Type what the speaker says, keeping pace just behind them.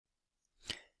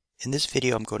In this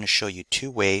video, I'm going to show you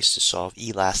two ways to solve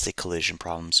elastic collision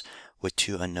problems with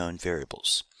two unknown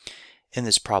variables. In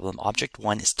this problem, object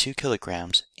 1 is 2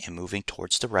 kilograms and moving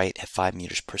towards the right at 5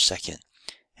 meters per second.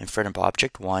 In front of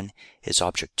object 1 is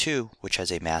object 2, which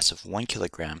has a mass of 1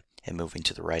 kilogram and moving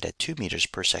to the right at 2 meters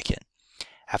per second.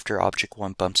 After object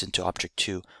 1 bumps into object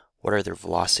 2, what are their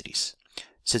velocities?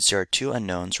 Since there are two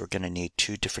unknowns, we're going to need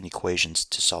two different equations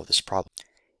to solve this problem.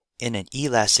 In an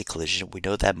elastic collision, we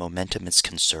know that momentum is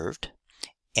conserved,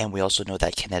 and we also know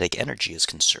that kinetic energy is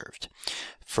conserved.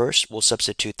 First, we'll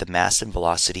substitute the mass and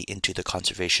velocity into the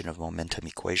conservation of momentum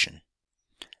equation.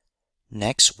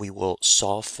 Next, we will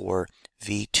solve for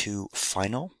V2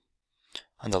 final.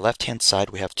 On the left-hand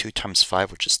side, we have 2 times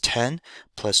 5, which is 10,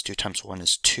 plus 2 times 1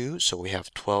 is 2, so we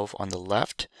have 12 on the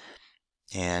left,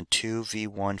 and 2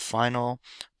 V1 final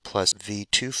plus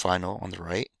V2 final on the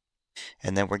right.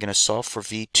 And then we're going to solve for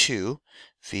V2.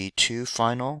 V2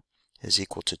 final is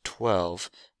equal to 12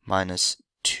 minus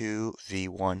 2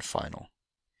 V1 final.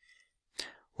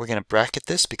 We're going to bracket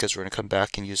this because we're going to come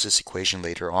back and use this equation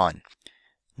later on.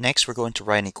 Next, we're going to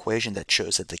write an equation that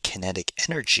shows that the kinetic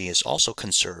energy is also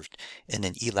conserved in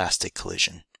an elastic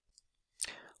collision.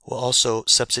 We'll also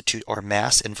substitute our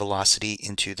mass and velocity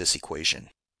into this equation.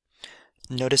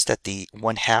 Notice that the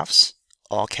 1/2s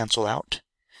all cancel out.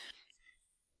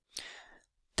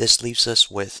 This leaves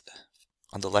us with,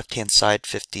 on the left-hand side,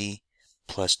 50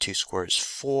 plus 2 squared is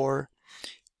 4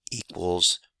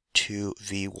 equals 2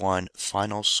 V1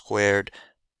 final squared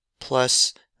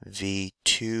plus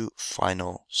V2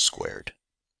 final squared.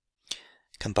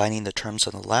 Combining the terms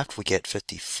on the left, we get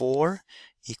 54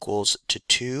 equals to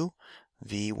 2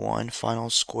 V1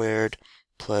 final squared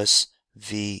plus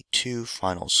V2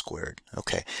 final squared.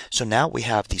 Okay, so now we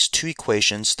have these two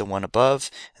equations, the one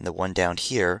above and the one down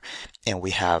here, and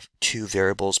we have two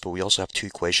variables, but we also have two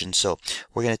equations. So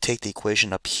we're going to take the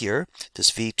equation up here, this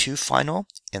V2 final,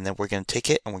 and then we're going to take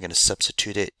it and we're going to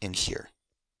substitute it in here.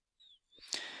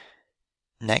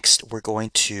 Next, we're going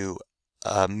to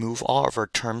move all of our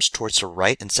terms towards the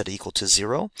right instead of equal to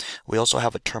 0. We also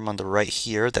have a term on the right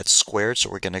here that's squared, so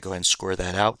we're going to go ahead and square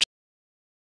that out.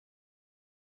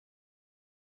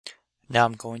 Now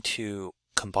I'm going to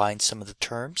combine some of the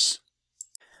terms.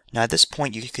 Now at this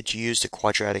point you could use the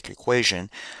quadratic equation,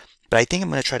 but I think I'm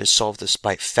going to try to solve this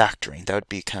by factoring. That would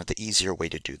be kind of the easier way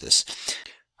to do this.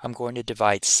 I'm going to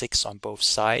divide 6 on both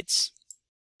sides,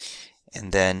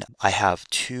 and then I have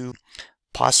two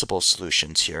possible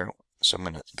solutions here. So I'm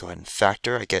going to go ahead and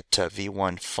factor. I get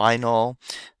V1 final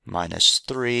minus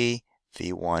 3,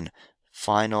 V1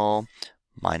 final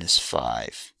minus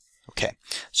 5. Okay,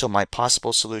 so my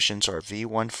possible solutions are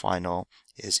V1 final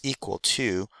is equal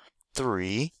to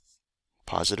 3,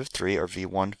 positive 3, or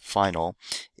V1 final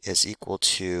is equal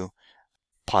to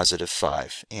positive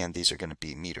 5, and these are going to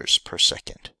be meters per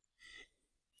second.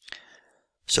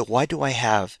 So why do I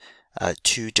have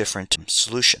two different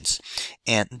solutions?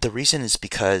 And the reason is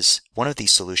because one of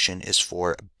these solutions is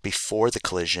for before the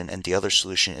collision and the other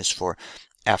solution is for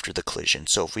after the collision.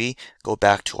 So if we go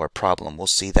back to our problem, we'll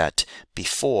see that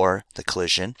before the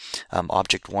collision,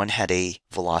 object 1 had a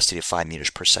velocity of 5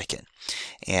 meters per second.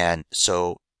 And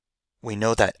so we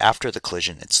know that after the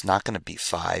collision, it's not going to be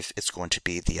 5, it's going to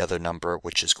be the other number,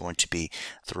 which is going to be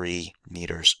 3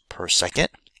 meters per second.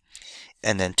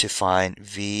 And then to find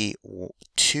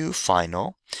V2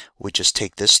 final, we just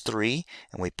take this 3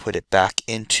 and we put it back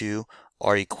into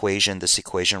our equation, this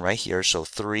equation right here. So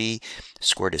 3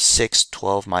 squared is 6,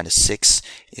 12 minus 6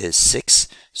 is 6.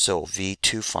 So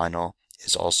V2 final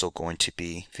is also going to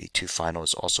be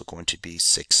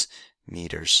 6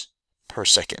 meters per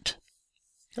second.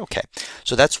 Okay,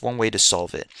 so that's one way to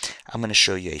solve it. I'm going to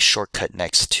show you a shortcut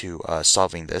next to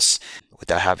solving this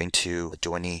without having to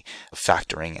do any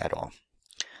factoring at all.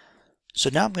 So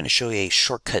now I'm going to show you a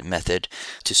shortcut method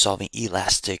to solving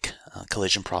elastic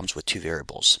collision problems with two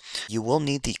variables. You will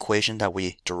need the equation that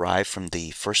we derived from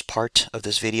the first part of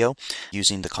this video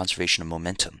using the conservation of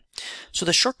momentum. So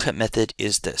the shortcut method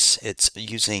is this. It's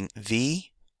using V1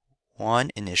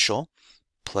 initial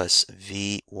plus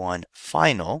V1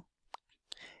 final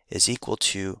is equal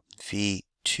to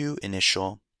V2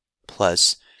 initial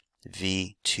plus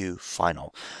V2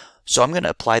 final. So I'm going to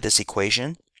apply this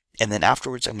equation, and then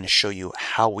afterwards I'm going to show you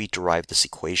how we derive this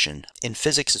equation. In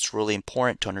physics, it's really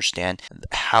important to understand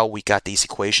how we got these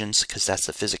equations because that's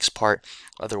the physics part.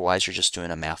 Otherwise, you're just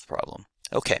doing a math problem.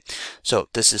 Okay, so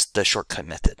this is the shortcut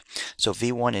method. So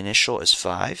V1 initial is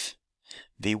 5.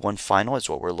 V1 final is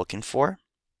what we're looking for.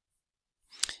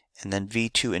 And then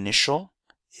V2 initial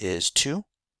is 2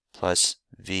 plus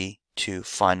V2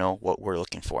 final, what we're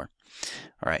looking for.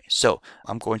 All right, so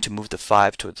I'm going to move the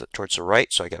 5 towards the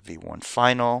right, so I got V1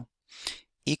 final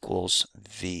equals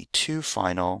V2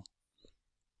 final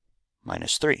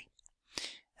minus 3.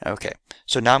 Okay,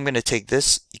 so now I'm going to take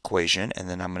this equation and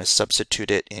then I'm going to substitute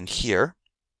it in here.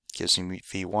 Gives me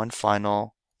V1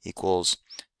 final equals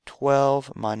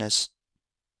 12 minus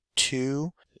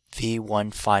 2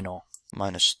 V1 final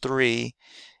minus 3,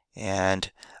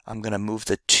 and I'm going to move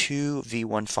the 2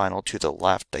 V1 final to the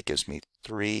left. That gives me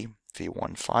 3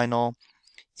 V1 final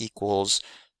equals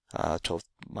 12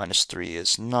 minus 3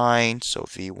 is 9, so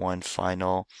V1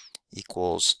 final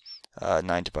equals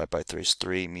 9 divided by 3 is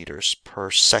 3 meters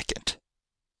per second.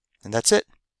 And that's it.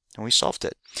 And we solved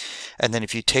it. And then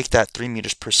if you take that 3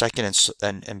 meters per second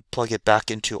and plug it back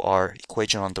into our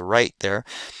equation on the right there,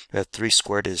 we have 3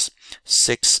 squared is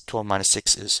 6, 12 minus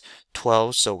 6 is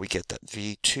 12, so we get that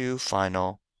V2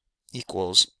 final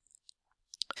equals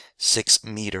 6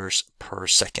 meters per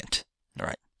second. All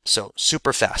right, so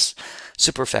super fast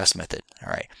method.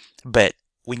 All right, but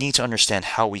we need to understand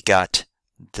how we got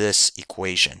this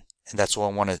equation, and that's what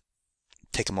I want to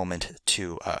take a moment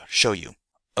to show you.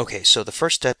 Okay, so the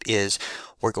first step is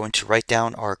we're going to write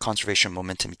down our conservation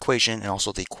momentum equation and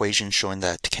also the equation showing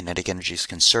that kinetic energy is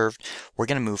conserved. We're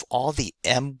going to move all the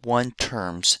m1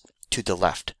 terms to the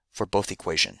left for both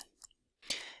equations.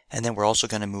 And then we're also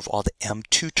going to move all the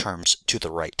m2 terms to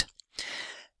the right.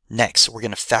 Next, we're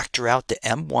going to factor out the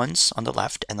m1s on the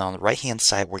left, and on the right hand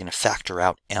side we're going to factor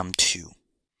out m2.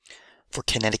 For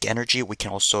kinetic energy, we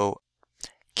can also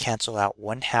cancel out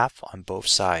 1/2 on both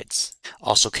sides.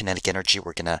 Also, kinetic energy,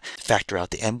 we're going to factor out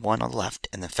the m1 on the left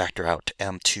and then factor out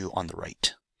m2 on the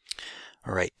right.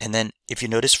 All right, and then if you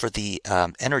notice for the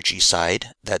energy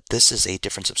side that this is a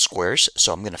difference of squares,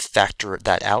 so I'm going to factor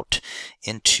that out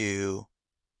into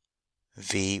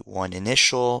V1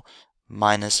 initial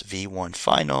minus V1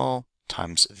 final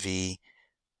times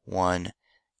V1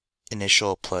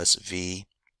 initial plus V1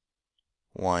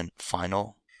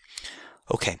 final.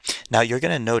 Okay, now you're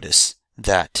going to notice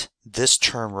that this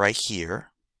term right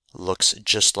here looks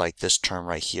just like this term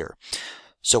right here.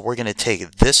 So we're going to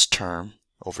take this term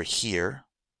over here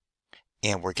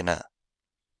and we're going to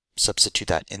substitute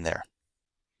that in there.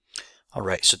 All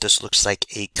right, so this looks like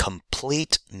a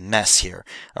complete mess here.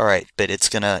 All right, but it's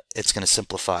gonna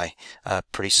simplify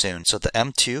pretty soon. So the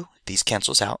M2, these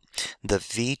cancels out. The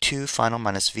V2 final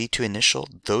minus V2 initial,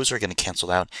 those are going to cancel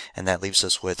out, and that leaves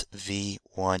us with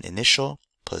V1 initial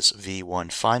plus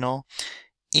V1 final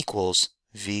equals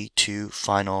V2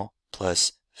 final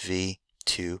plus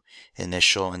V2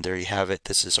 initial. And there you have it.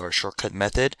 This is our shortcut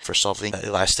method for solving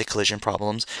elastic collision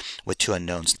problems with two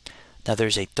unknowns. Now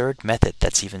there's a third method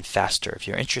that's even faster. If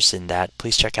you're interested in that,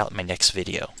 please check out my next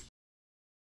video.